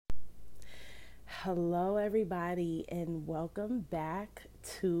Hello, everybody, and welcome back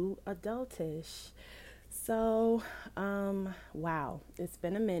to Adultish. Wow, it's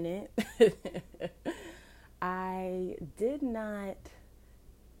been a minute. I did not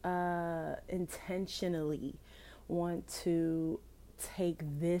intentionally want to take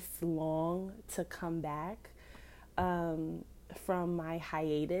this long to come back from my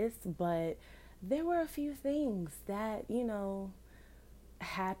hiatus, but there were a few things that,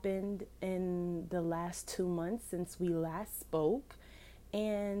 happened in the last 2 months since we last spoke,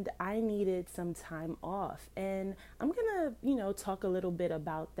 and I needed some time off. And I'm gonna, talk a little bit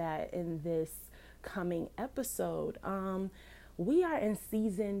about that in this coming episode. We are in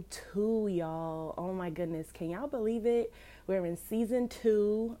season 2, y'all. Oh my goodness, can y'all believe it? We're in season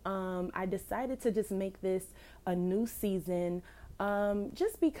 2. I decided to just make this a new season,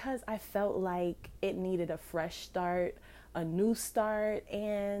 just because I felt like it needed a fresh start, a new start,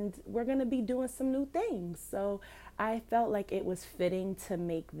 and we're going to be doing some new things. So I felt like it was fitting to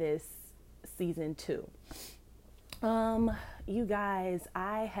make this season 2. You guys,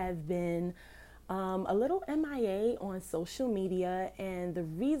 I have been a little MIA on social media, and the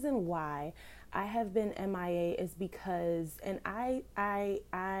reason why I have been MIA is because, and I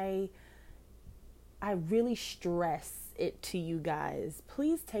really stress it to you guys.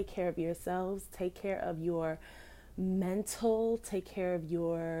 Please take care of yourselves. Take care of your mental, take care of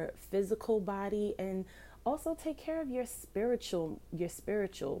your physical body, and also take care of your spiritual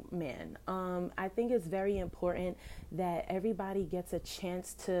man. I think it's very important that everybody gets a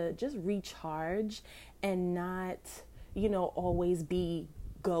chance to just recharge and not, always be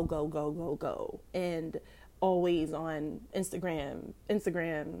go, go, go, go, go, and always on Instagram,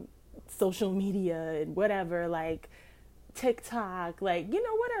 social media, and whatever, like TikTok, like,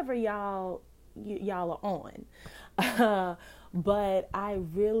 whatever y'all are on. But I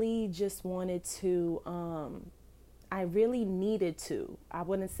really just wanted to, I really needed to, I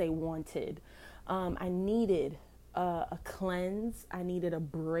wouldn't say wanted, I needed a cleanse, I needed a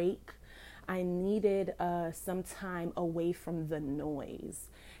break, I needed some time away from the noise.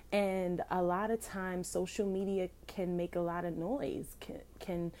 And a lot of times social media can make a lot of noise,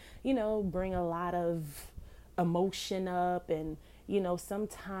 can bring a lot of emotion up, and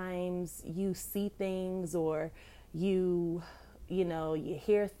sometimes you see things, or you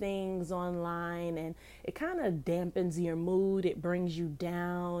hear things online, and it kind of dampens your mood, it brings you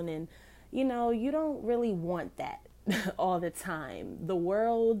down, and you don't really want that all the time. The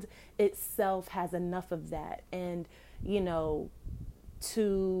world itself has enough of that, and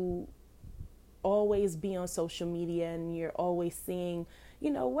to always be on social media and you're always seeing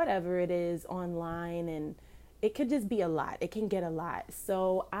whatever it is online, and it could just be a lot. It can get a lot.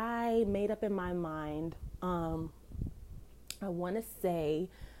 So I made up in my mind, I want to say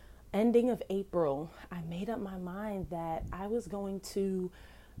ending of April, I made up my mind that I was going to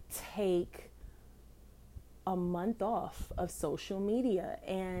take a month off of social media.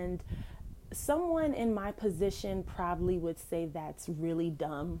 And someone in my position probably would say that's really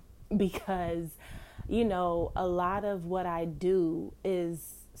dumb, because a lot of what I do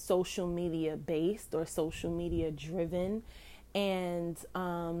is social media based or social media driven, and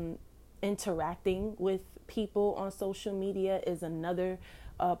interacting with people on social media is another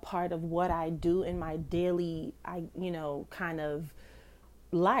part of what I do in my daily kind of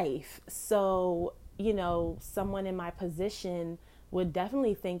life. So someone in my position would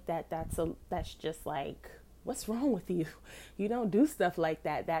definitely think that that's just like, what's wrong with you? You don't do stuff like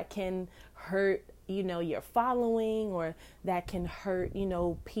that. That can hurt your following, or that can hurt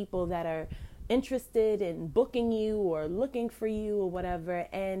people that are interested in booking you or looking for you or whatever.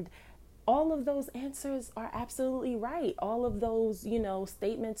 And all of those answers are absolutely right. All of those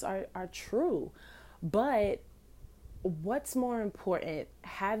statements are true. But what's more important,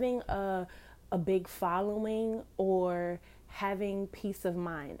 having a big following, or having peace of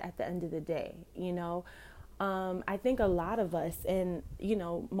mind at the end of the day? I think a lot of us, and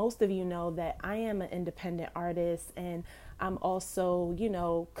most of you know that I am an independent artist, and I'm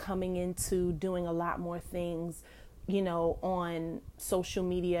also coming into doing a lot more things on social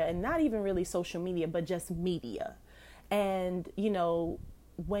media, and not even really social media, but just media. And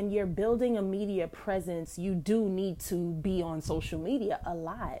when you're building a media presence, you do need to be on social media a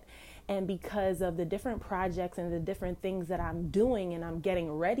lot. And because of the different projects and the different things that I'm doing and I'm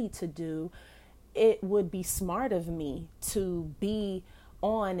getting ready to do, it would be smart of me to be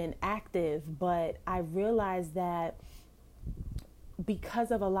on and active. But I realized that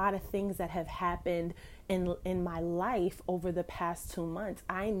because of a lot of things that have happened in my life over the past 2 months,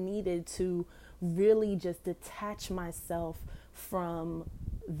 I needed to really just detach myself from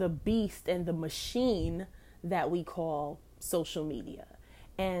the beast and the machine that we call social media.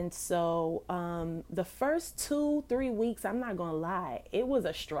 And so the first 2-3 weeks, I'm not going to lie, it was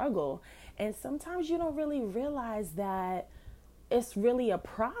a struggle. And sometimes you don't really realize that it's really a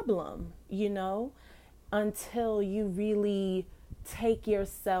problem, until you really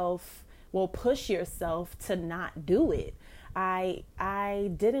push yourself to not do it. I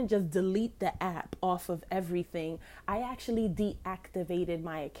didn't just delete the app off of everything. I actually deactivated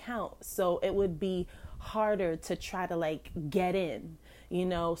my account, so it would be harder to try to get in,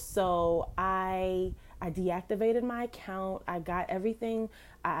 So I deactivated my account. I got everything.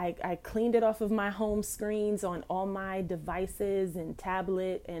 I cleaned it off of my home screens on all my devices and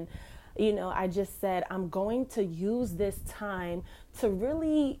tablet. And, I just said, I'm going to use this time to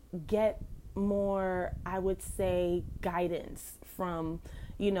really get more, I would say, guidance from,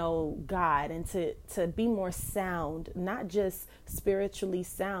 God, and to be more sound, not just spiritually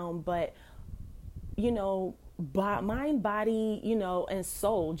sound, but, mind, body, and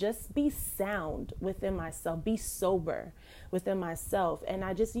soul. Just be sound within myself, be sober within myself. And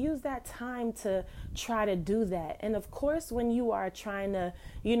I just use that time to try to do that. And of course, when you are trying to,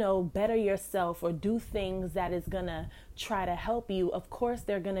 better yourself or do things that is going to try to help you, of course,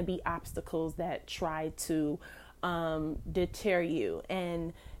 there are going to be obstacles that try to deter you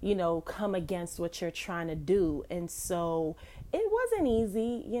and, come against what you're trying to do. And so it wasn't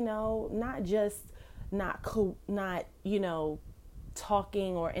easy, not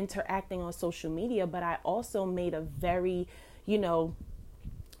talking or interacting on social media, but I also made a very,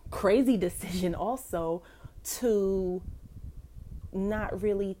 crazy decision also to not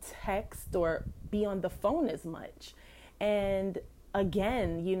really text or be on the phone as much. And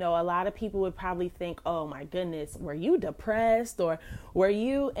again, a lot of people would probably think, oh my goodness, were you depressed or were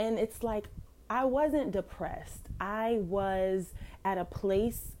you? And it's like, I wasn't depressed. I was at a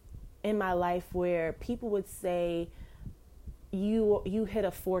place in my life where people would say you hit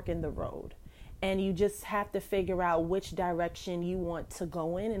a fork in the road and you just have to figure out which direction you want to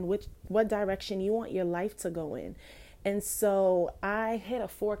go in and what direction you want your life to go in. And so I hit a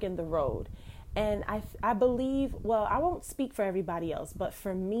fork in the road, and I believe, well, I won't speak for everybody else, but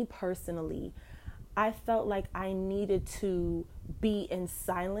for me personally, I felt like I needed to be in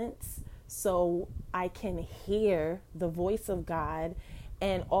silence so I can hear the voice of God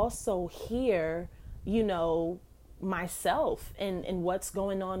and also hear, myself and what's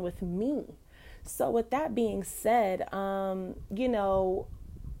going on with me. So with that being said,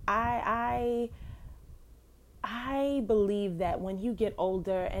 I believe that when you get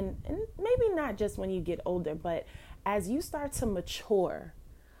older, and maybe not just when you get older, but as you start to mature,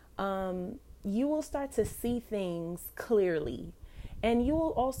 you will start to see things clearly, and you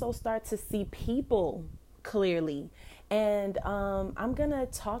will also start to see people clearly. And I'm going to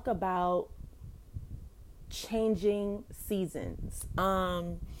talk about changing seasons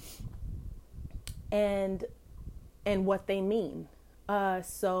and what they mean.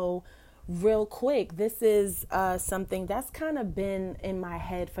 So real quick, this is something that's kind of been in my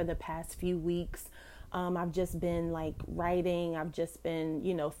head for the past few weeks. I've just been writing. I've just been,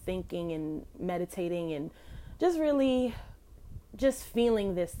 thinking and meditating and just really just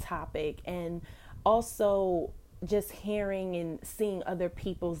feeling this topic, and also just hearing and seeing other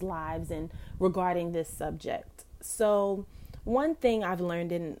people's lives and regarding this subject. So one thing I've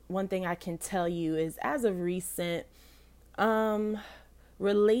learned, and one thing I can tell you, is as of recent,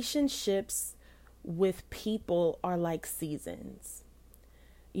 relationships with people are like seasons.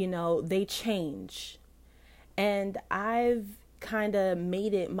 They change. And I've kind of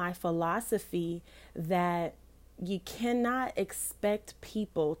made it my philosophy that you cannot expect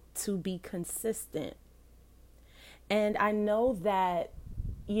people to be consistent. And I know that,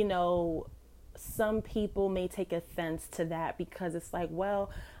 some people may take offense to that because it's like,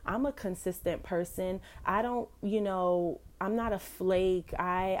 well, I'm a consistent person. I don't, I'm not a flake.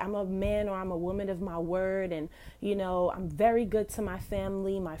 I'm a man or I'm a woman of my word. And, I'm very good to my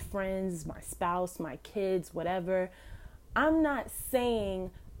family, my friends, my spouse, my kids, whatever. I'm not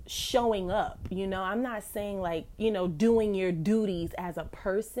saying showing up, I'm not saying doing your duties as a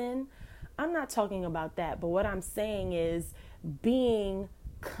person. I'm not talking about that. But what I'm saying is being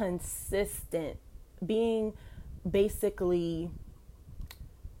consistent, being basically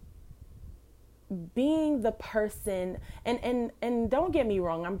being the person, and don't get me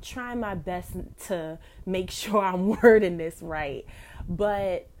wrong, I'm trying my best to make sure I'm wording this right,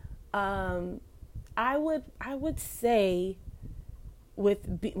 but I would say with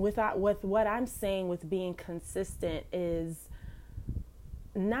what I'm saying with being consistent is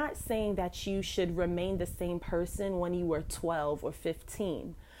not saying that you should remain the same person when you were 12 or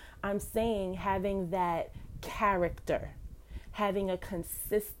 15. I'm saying having that character, having a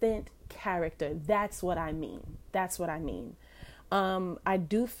consistent character. That's what I mean. That's what I mean. I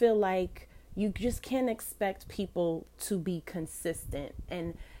do feel like you just can't expect people to be consistent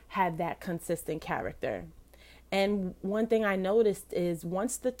and have that consistent character. And one thing I noticed is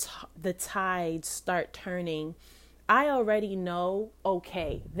once the tides start turning, I already know,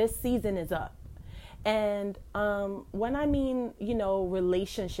 okay, this season is up. And when I mean,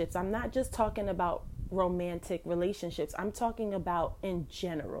 relationships, I'm not just talking about romantic relationships. I'm talking about in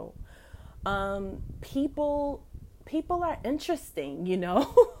general. People are interesting,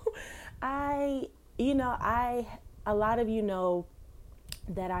 a lot of you know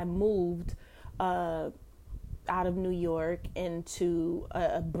that I moved out of New York into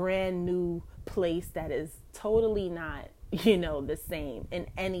a brand new place that is totally not, the same in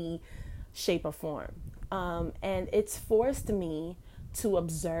any shape or form. And it's forced me to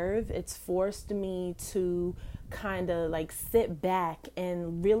observe. It's forced me to kind of like sit back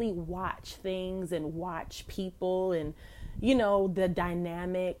and really watch things and watch people and, the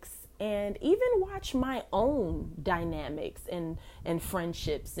dynamics, and even watch my own dynamics and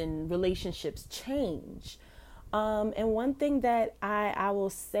friendships and relationships change. And one thing that I will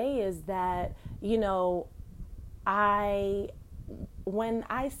say is that, when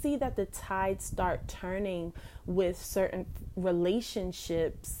I see that the tides start turning with certain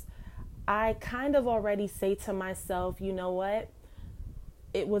relationships, I kind of already say to myself, you know what?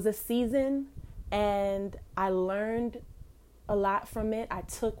 It was a season and I learned a lot from it. I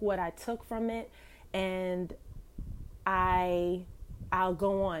took what I took from it, and I'll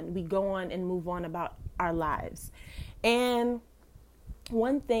go on. We go on and move on about our lives. And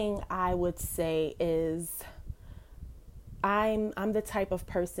one thing I would say is I'm the type of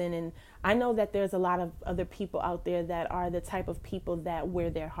person, and I know that there's a lot of other people out there that are the type of people that wear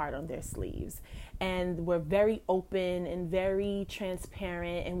their heart on their sleeves. And we're very open and very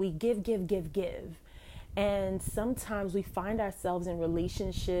transparent, and we give. And sometimes we find ourselves in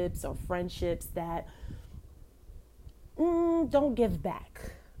relationships or friendships that don't give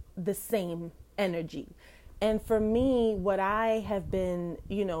back the same energy. And for me, what I have been,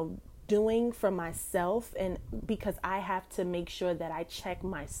 doing for myself, and because I have to make sure that I check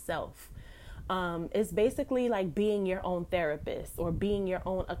myself, is basically like being your own therapist or being your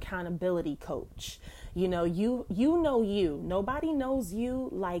own accountability coach. You know you. Nobody knows you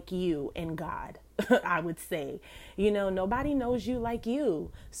like you and God. I would say, nobody knows you like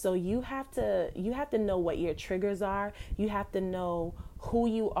you. So you have to know what your triggers are. You have to know who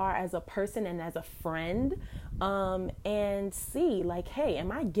you are as a person and as a friend, and see like, hey,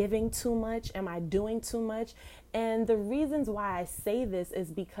 am I giving too much? Am I doing too much? And the reasons why I say this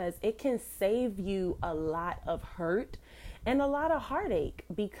is because it can save you a lot of hurt and a lot of heartache,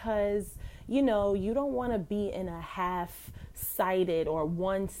 because, you don't want to be in a half-sided or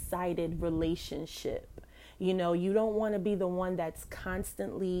one-sided relationship. You don't want to be the one that's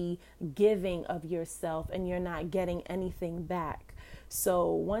constantly giving of yourself and you're not getting anything back.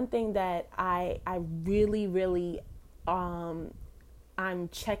 So one thing that I really, I'm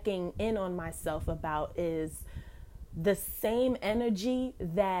checking in on myself about is the same energy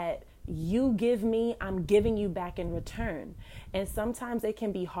that you give me, I'm giving you back in return. And sometimes it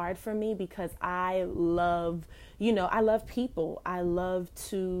can be hard for me because I love people. I love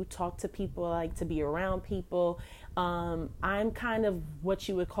to talk to people. I like to be around people. I'm kind of what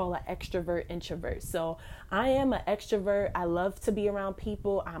you would call an extrovert introvert. So I am an extrovert. I love to be around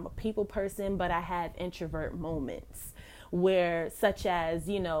people. I'm a people person, but I have introvert moments where, such as,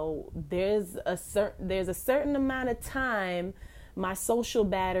 there's a certain amount of time my social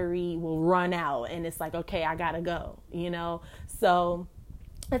battery will run out and it's like, okay, I gotta go, So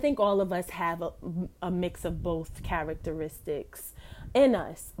I think all of us have a mix of both characteristics in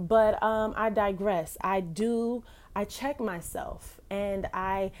us, but I digress. I check myself and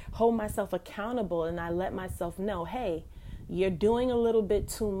I hold myself accountable, and I let myself know, hey, you're doing a little bit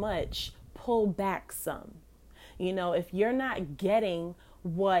too much, pull back some. If you're not getting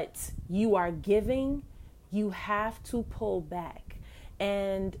what you are giving, you have to pull back.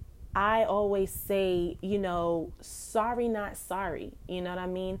 And I always say, sorry, not sorry. You know what I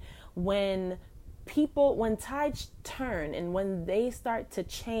mean? When tides turn and when they start to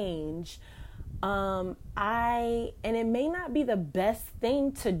change, and it may not be the best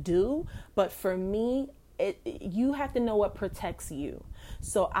thing to do, but for me, you have to know what protects you.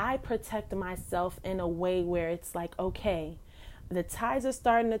 So I protect myself in a way where it's like, okay, the tides are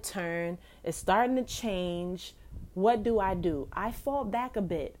starting to turn, it's starting to change. What do? I fall back a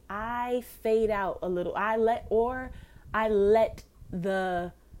bit. I fade out a little. I let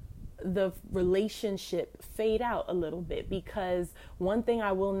the the relationship fade out a little bit, because one thing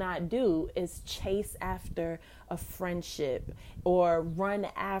I will not do is chase after a friendship or run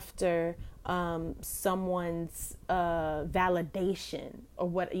after someone's validation or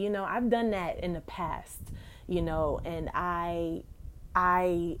what, I've done that in the past, and I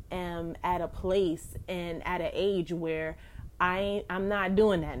am at a place and at an age where I'm not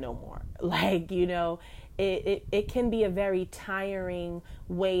doing that no more. Like, it can be a very tiring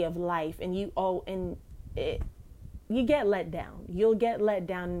way of life, and you get let down. You'll get let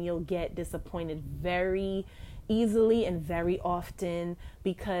down and you'll get disappointed very easily and very often,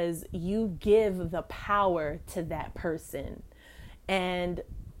 because you give the power to that person. And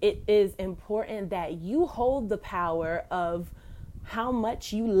it is important that you hold the power of how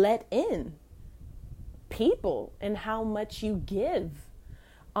much you let in people and how much you give.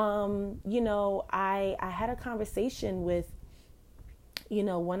 I had a conversation with,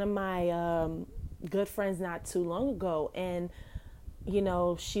 one of my good friends not too long ago. And,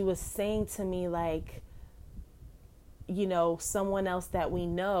 she was saying to me, like, someone else that we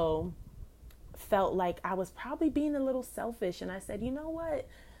know felt like I was probably being a little selfish. And I said, you know what?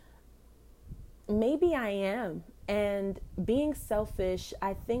 Maybe I am. And being selfish,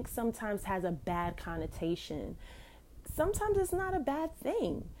 I think sometimes has a bad connotation. Sometimes it's not a bad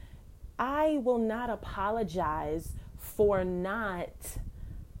thing. I will not apologize for not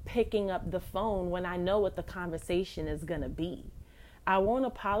picking up the phone when I know what the conversation is going to be. I won't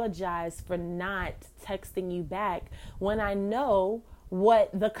apologize for not texting you back when I know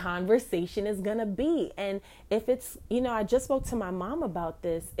what the conversation is going to be. And if it's, I just spoke to my mom about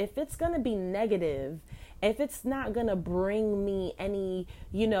this. If it's going to be negative, if it's not going to bring me any,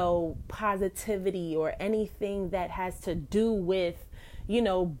 positivity or anything that has to do with,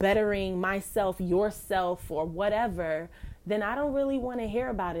 bettering myself, yourself, or whatever, then I don't really want to hear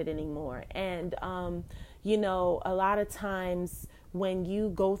about it anymore. And, a lot of times when you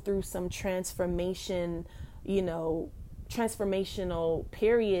go through some transformational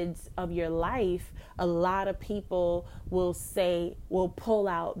periods of your life, a lot of people will pull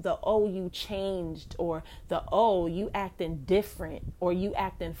out the, oh, you changed, or the, oh, you acting different, or you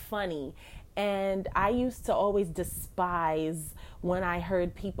acting funny. And I used to always despise when I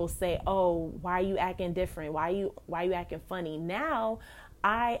heard people say, oh, why are you acting different? Why are you acting funny? Now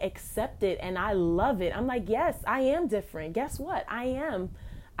I accept it and I love it. I'm like, yes, I am different. Guess what? I am.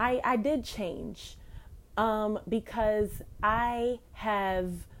 I did change. Because I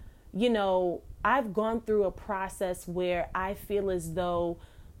have, I've gone through a process where I feel as though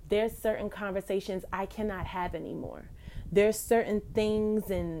there's certain conversations I cannot have anymore. There's certain things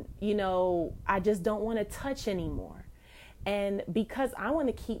and, I just don't want to touch anymore. And because I want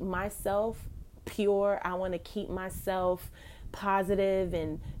to keep myself pure, I want to keep myself positive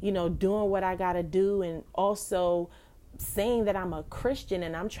and, doing what I got to do, and also saying that I'm a Christian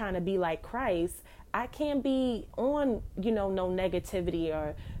and I'm trying to be like Christ, I can't be on, no negativity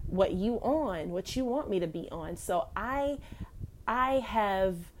or what you want me to be on. So I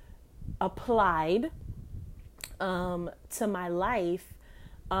have applied to my life,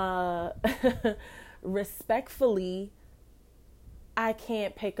 respectfully, I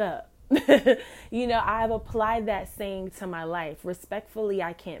can't pick up. I've applied that saying to my life. Respectfully,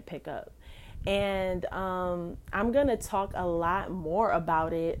 I can't pick up. And I'm going to talk a lot more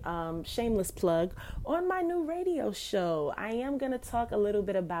about it, shameless plug, on my new radio show. I am going to talk a little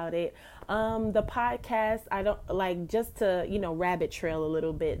bit about it. The podcast, I don't like, just to, rabbit trail a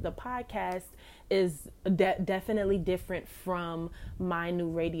little bit. The podcast is definitely different from my new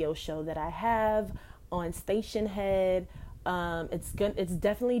radio show that I have on Stationhead. It's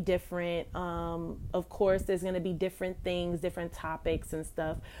definitely different. Of course, there's going to be different things, different topics and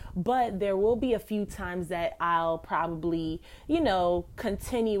stuff, but there will be a few times that I'll probably,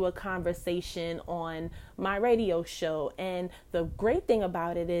 continue a conversation on my radio show. And the great thing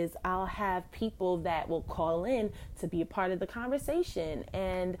about it is I'll have people that will call in to be a part of the conversation.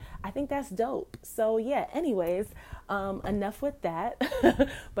 And I think that's dope. So yeah, anyways, enough with that,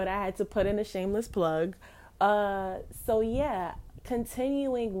 but I had to put in a shameless plug. So yeah,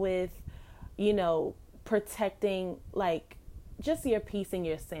 continuing with, protecting like just your peace and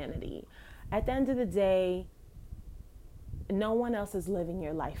your sanity. At the end of the day, no one else is living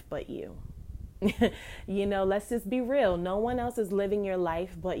your life but you. Let's just be real. No one else is living your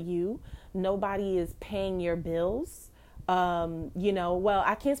life but you. Nobody is paying your bills. Well,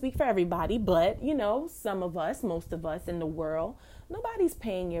 I can't speak for everybody, but, some of us, most of us in the world, nobody's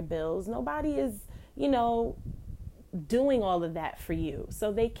paying your bills. Nobody is, doing all of that for you.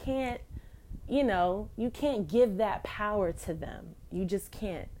 So they can't, you can't give that power to them. You just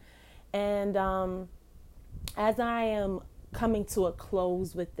can't. And as I am coming to a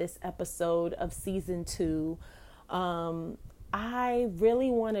close with this episode of season 2, I really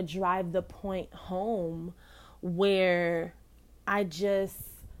want to drive the point home where I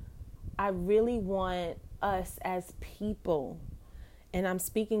really want us as people, and I'm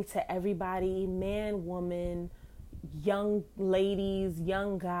speaking to everybody, man, woman, young ladies,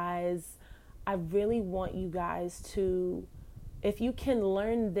 young guys. I really want you guys to, if you can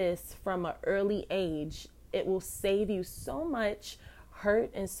learn this from an early age, it will save you so much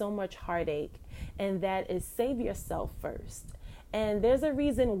hurt and so much heartache. And that is, save yourself first. And there's a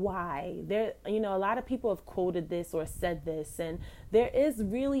reason why. A lot of people have quoted this or said this, and there is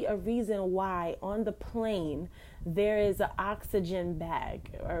really a reason why on the plane there is an oxygen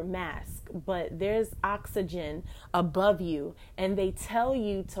bag or mask, but there's oxygen above you, and they tell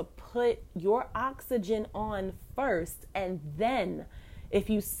you to put your oxygen on first, and then if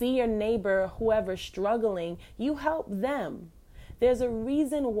you see your neighbor, whoever struggling, you help them. There's a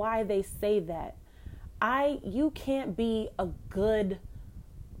reason why they say that. You can't be a good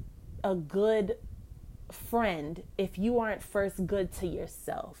friend if you aren't first good to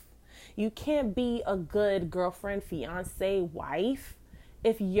yourself. You can't be a good girlfriend, fiance, wife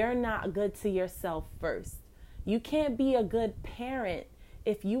if you're not good to yourself first. You can't be a good parent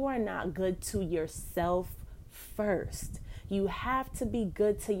if you are not good to yourself first. You have to be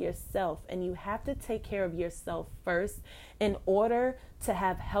good to yourself, and you have to take care of yourself first in order to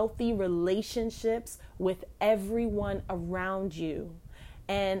have healthy relationships with everyone around you.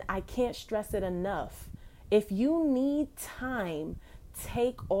 And I can't stress it enough. If you need time,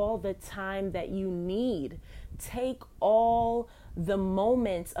 take all the time that you need. Take all the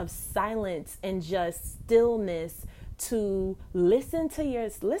moments of silence and just stillness to listen to your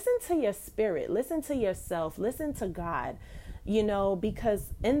spirit, listen to yourself, listen to God,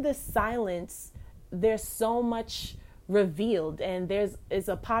 because in the silence, there's so much revealed. And is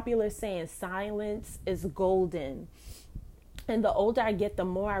a popular saying, silence is golden. And the older I get, the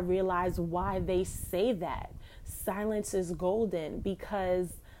more I realize why they say that. Silence is golden,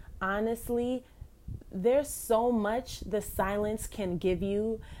 because honestly, there's so much the silence can give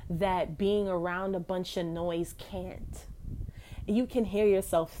you that being around a bunch of noise can't. You can hear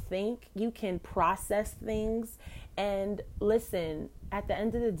yourself think, you can process things. And listen, at the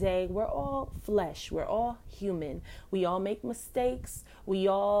end of the day, we're all flesh, we're all human. We all make mistakes. We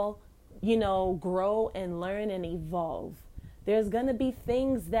all, grow and learn and evolve. There's going to be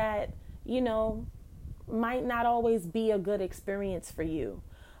things that, might not always be a good experience for you.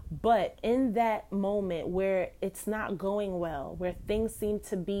 But in that moment where it's not going well, where things seem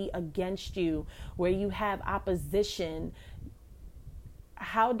to be against you, where you have opposition,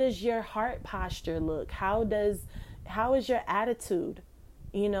 how does your heart posture look? How is your attitude?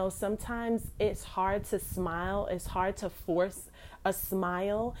 Sometimes it's hard to smile. It's hard to force a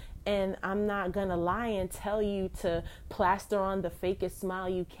smile. And I'm not going to lie and tell you to plaster on the fakest smile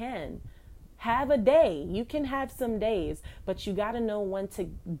you can. Have a day. You can have some days, but you got to know when to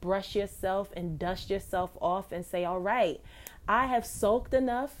brush yourself and dust yourself off and say, all right, I have sulked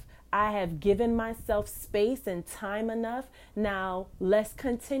enough. I have given myself space and time enough. Now let's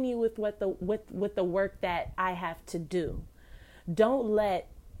continue with with the work that I have to do. Don't let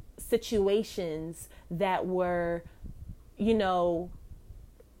situations that were,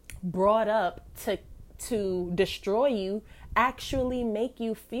 brought up to destroy you actually make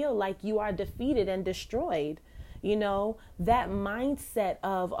you feel like you are defeated and destroyed. That mindset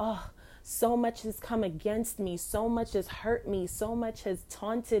of, so much has come against me, so much has hurt me, so much has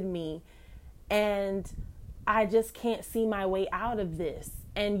taunted me, and I just can't see my way out of this.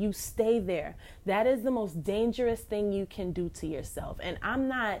 And you stay there. That is the most dangerous thing you can do to yourself. And I'm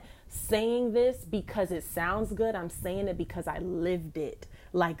not saying this because it sounds good. I'm saying it because I lived it,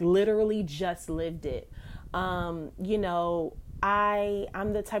 like literally just lived it. I'm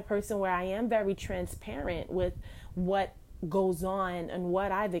the type of person where I am very transparent with what goes on and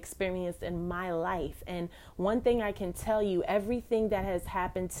what I've experienced in my life. And one thing I can tell you, everything that has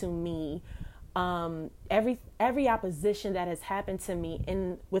happened to me, every opposition that has happened to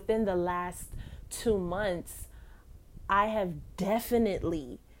me within the last 2 months, I have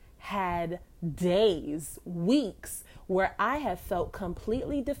definitely had days, weeks where I have felt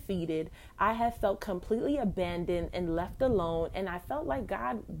completely defeated. I have felt completely abandoned and left alone. And I felt like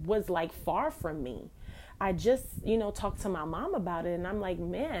God was like far from me. I just, talked to my mom about it, and I'm like,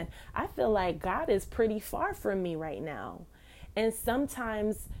 man, I feel like God is pretty far from me right now. And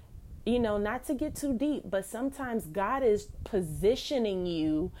sometimes, not to get too deep, but sometimes God is positioning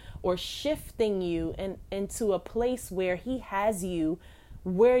you or shifting you into a place where he has you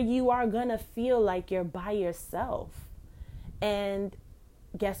where you are going to feel like you're by yourself. And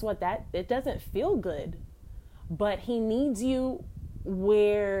guess what? That it doesn't feel good, but he needs you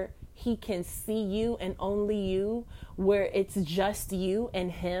where he can see you and only you, where it's just you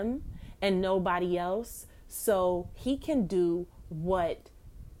and him and nobody else. So he can do what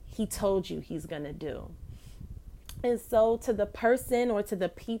he told you he's going to do. And so to the person or to the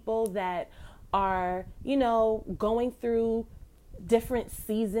people that are, going through different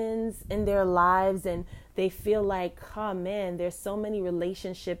seasons in their lives and they feel like, oh man, there's so many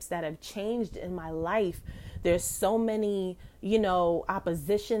relationships that have changed in my life. There's so many,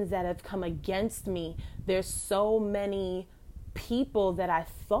 oppositions that have come against me. There's so many people that I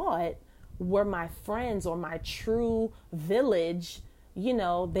thought were my friends or my true village.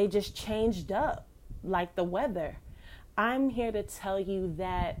 They just changed up like the weather. I'm here to tell you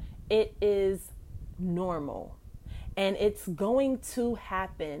that it is normal and it's going to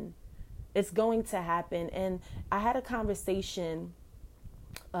happen. It's going to happen. And I had a conversation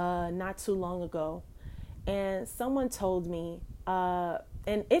not too long ago, and someone told me,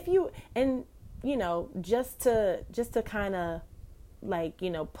 just to kind of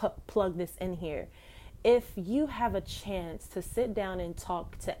plug this in here. If you have a chance to sit down and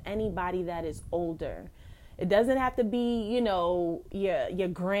talk to anybody that is older, it doesn't have to be, your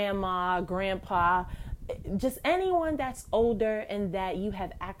grandma, grandpa, just anyone that's older and that you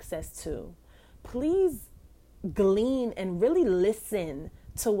have access to. Please glean and really listen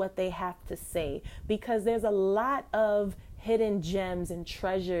to what they have to say, because there's a lot of hidden gems and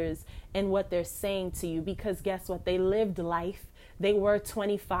treasures in what they're saying to you. Because guess what? They lived life. They were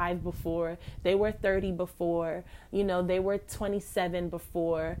 25 before, they were 30 before, they were 27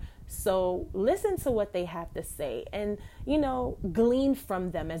 before. So listen to what they have to say and, glean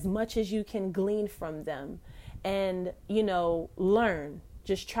from them as much as you can glean from them and, learn.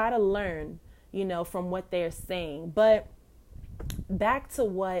 Just try to learn, from what they're saying. But back to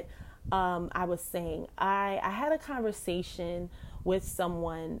what I was saying, I had a conversation with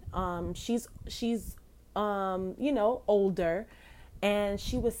someone. She's older. And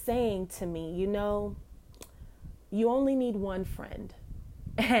she was saying to me, you only need one friend.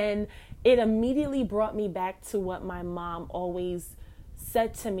 And it immediately brought me back to what my mom always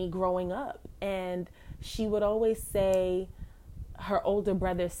said to me growing up. And she would always say, her older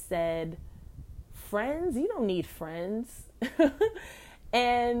brother said, friends? You don't need friends.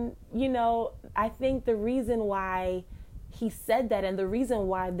 And, I think the reason why he said that and the reason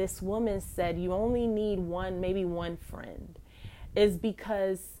why this woman said you only need maybe one friend, is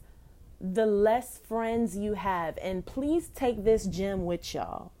because the less friends you have, and please take this gem with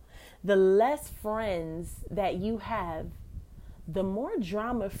y'all, the less friends that you have, the more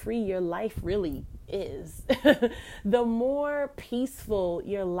drama-free your life really is. The more peaceful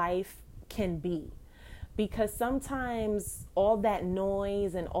your life can be. Because sometimes all that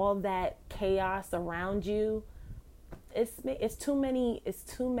noise and all that chaos around you, it's too many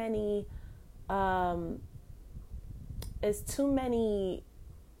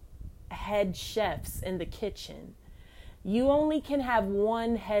head chefs in the kitchen. You only can have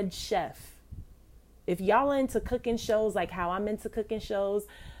one head chef. If y'all are into cooking shows like how I'm into cooking shows,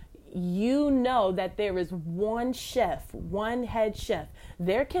 you know that there is one chef, one head chef.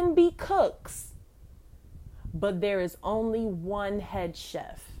 There can be cooks, but there is only one head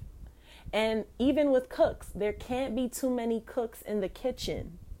chef. And even with cooks, there can't be too many cooks in the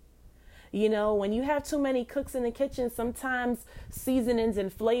kitchen. When you have too many cooks in the kitchen, sometimes seasonings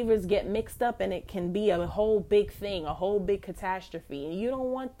and flavors get mixed up and it can be a whole big thing, a whole big catastrophe. And you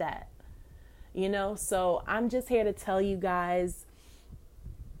don't want that, So I'm just here to tell you guys,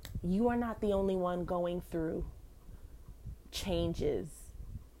 you are not the only one going through changes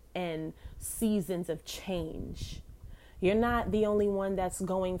and seasons of change. You're not the only one that's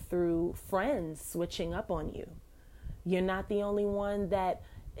going through friends switching up on you. You're not the only one that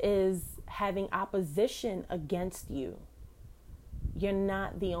is having opposition against you. You're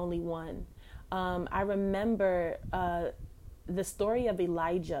not the only one. I remember the story of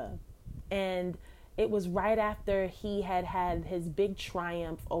Elijah, and it was right after he had his big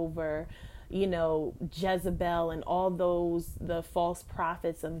triumph over, Jezebel and all the false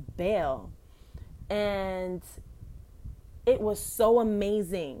prophets of Baal. And it was so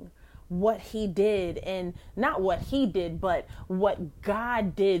amazing what he did, and not what he did, but what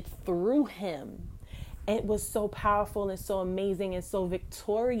God did through him. It was so powerful and so amazing and so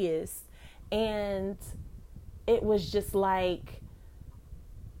victorious. And it was just like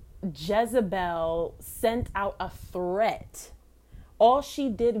Jezebel sent out a threat. All she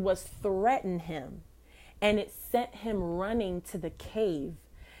did was threaten him. and it sent him running to the cave.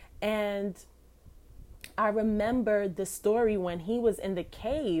 And I remember the story when he was in the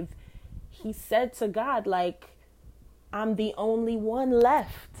cave, he said to God, like, I'm the only one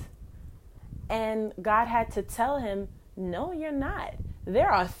left. And God had to tell him, no, you're not.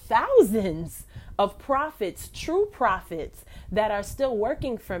 There are thousands of prophets, true prophets, that are still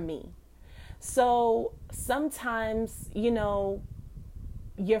working for me. So sometimes, your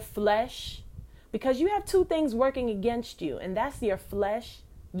flesh, because you have two things working against you, and that's your flesh,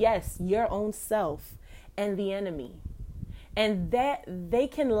 yes, your own self, and the enemy. And that they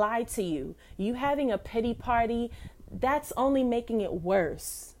can lie to you. You having a pity party, that's only making it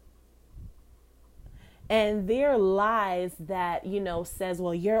worse. And there are lies that, says,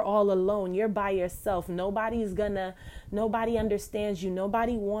 well, you're all alone. You're by yourself. Nobody understands you.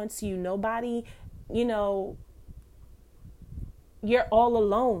 Nobody wants you. Nobody, you're all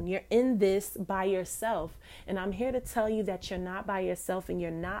alone. You're in this by yourself. And I'm here to tell you that you're not by yourself and you're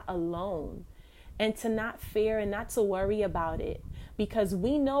not alone. And to not fear and not to worry about it, because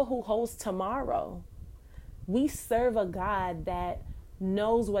we know who holds tomorrow. We serve a God that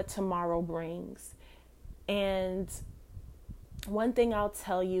knows what tomorrow brings. And one thing I'll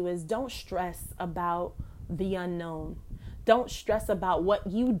tell you is don't stress about the unknown. Don't stress about what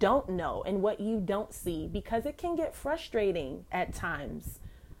you don't know and what you don't see, because it can get frustrating at times.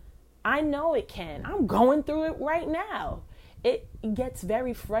 I know it can. I'm going through it right now. It gets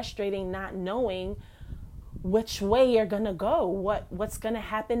very frustrating not knowing which way you're going to go, what's going to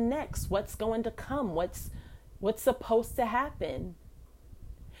happen next, what's going to come, what's supposed to happen.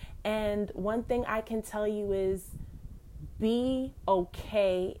 And one thing I can tell you is be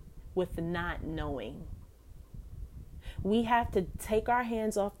okay with not knowing. We have to take our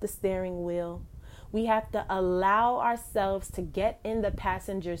hands off the steering wheel. We have to allow ourselves to get in the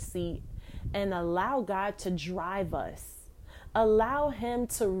passenger seat and allow God to drive us. Allow him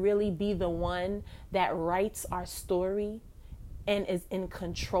to really be the one that writes our story and is in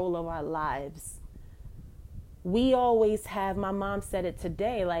control of our lives. We always have, my mom said it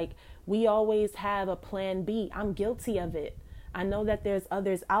today, like we always have a plan B. I'm guilty of it. I know that there's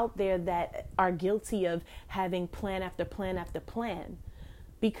others out there that are guilty of having plan after plan after plan.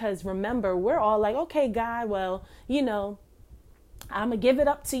 Because remember, we're all like, okay, God, well, I'm going to give it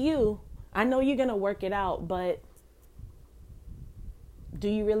up to you. I know you're going to work it out, but do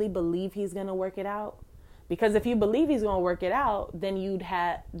you really believe he's going to work it out? Because if you believe he's going to work it out, then you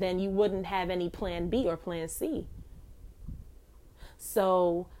wouldn't have any plan B or plan C.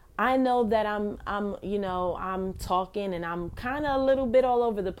 So I know that I'm talking and I'm kind of a little bit all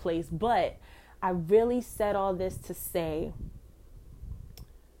over the place, but I really said all this to say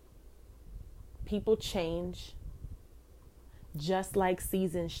people change just like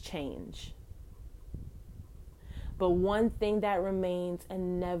seasons change. But one thing that remains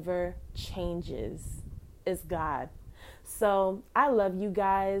and never changes is God. So I love you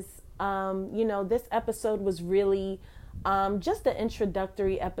guys. This episode was really just the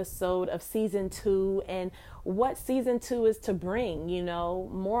introductory episode of season 2 and what season 2 is to bring,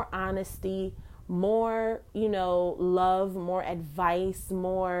 more honesty, more, love, more advice,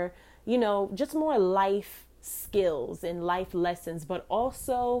 more, just more life skills and life lessons, but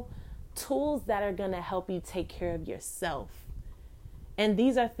also tools that are going to help you take care of yourself. And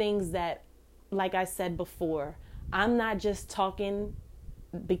these are things that, like I said before, I'm not just talking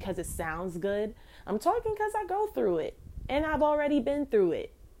because it sounds good. I'm talking because I go through it and I've already been through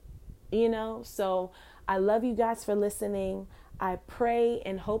it, So I love you guys for listening. I pray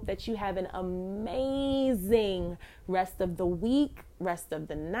and hope that you have an amazing rest of the week, rest of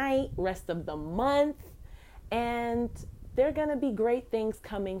the night, rest of the month. And there are going to be great things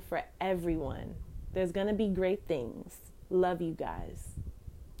coming for everyone. There's going to be great things. Love you guys.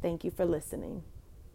 Thank you for listening.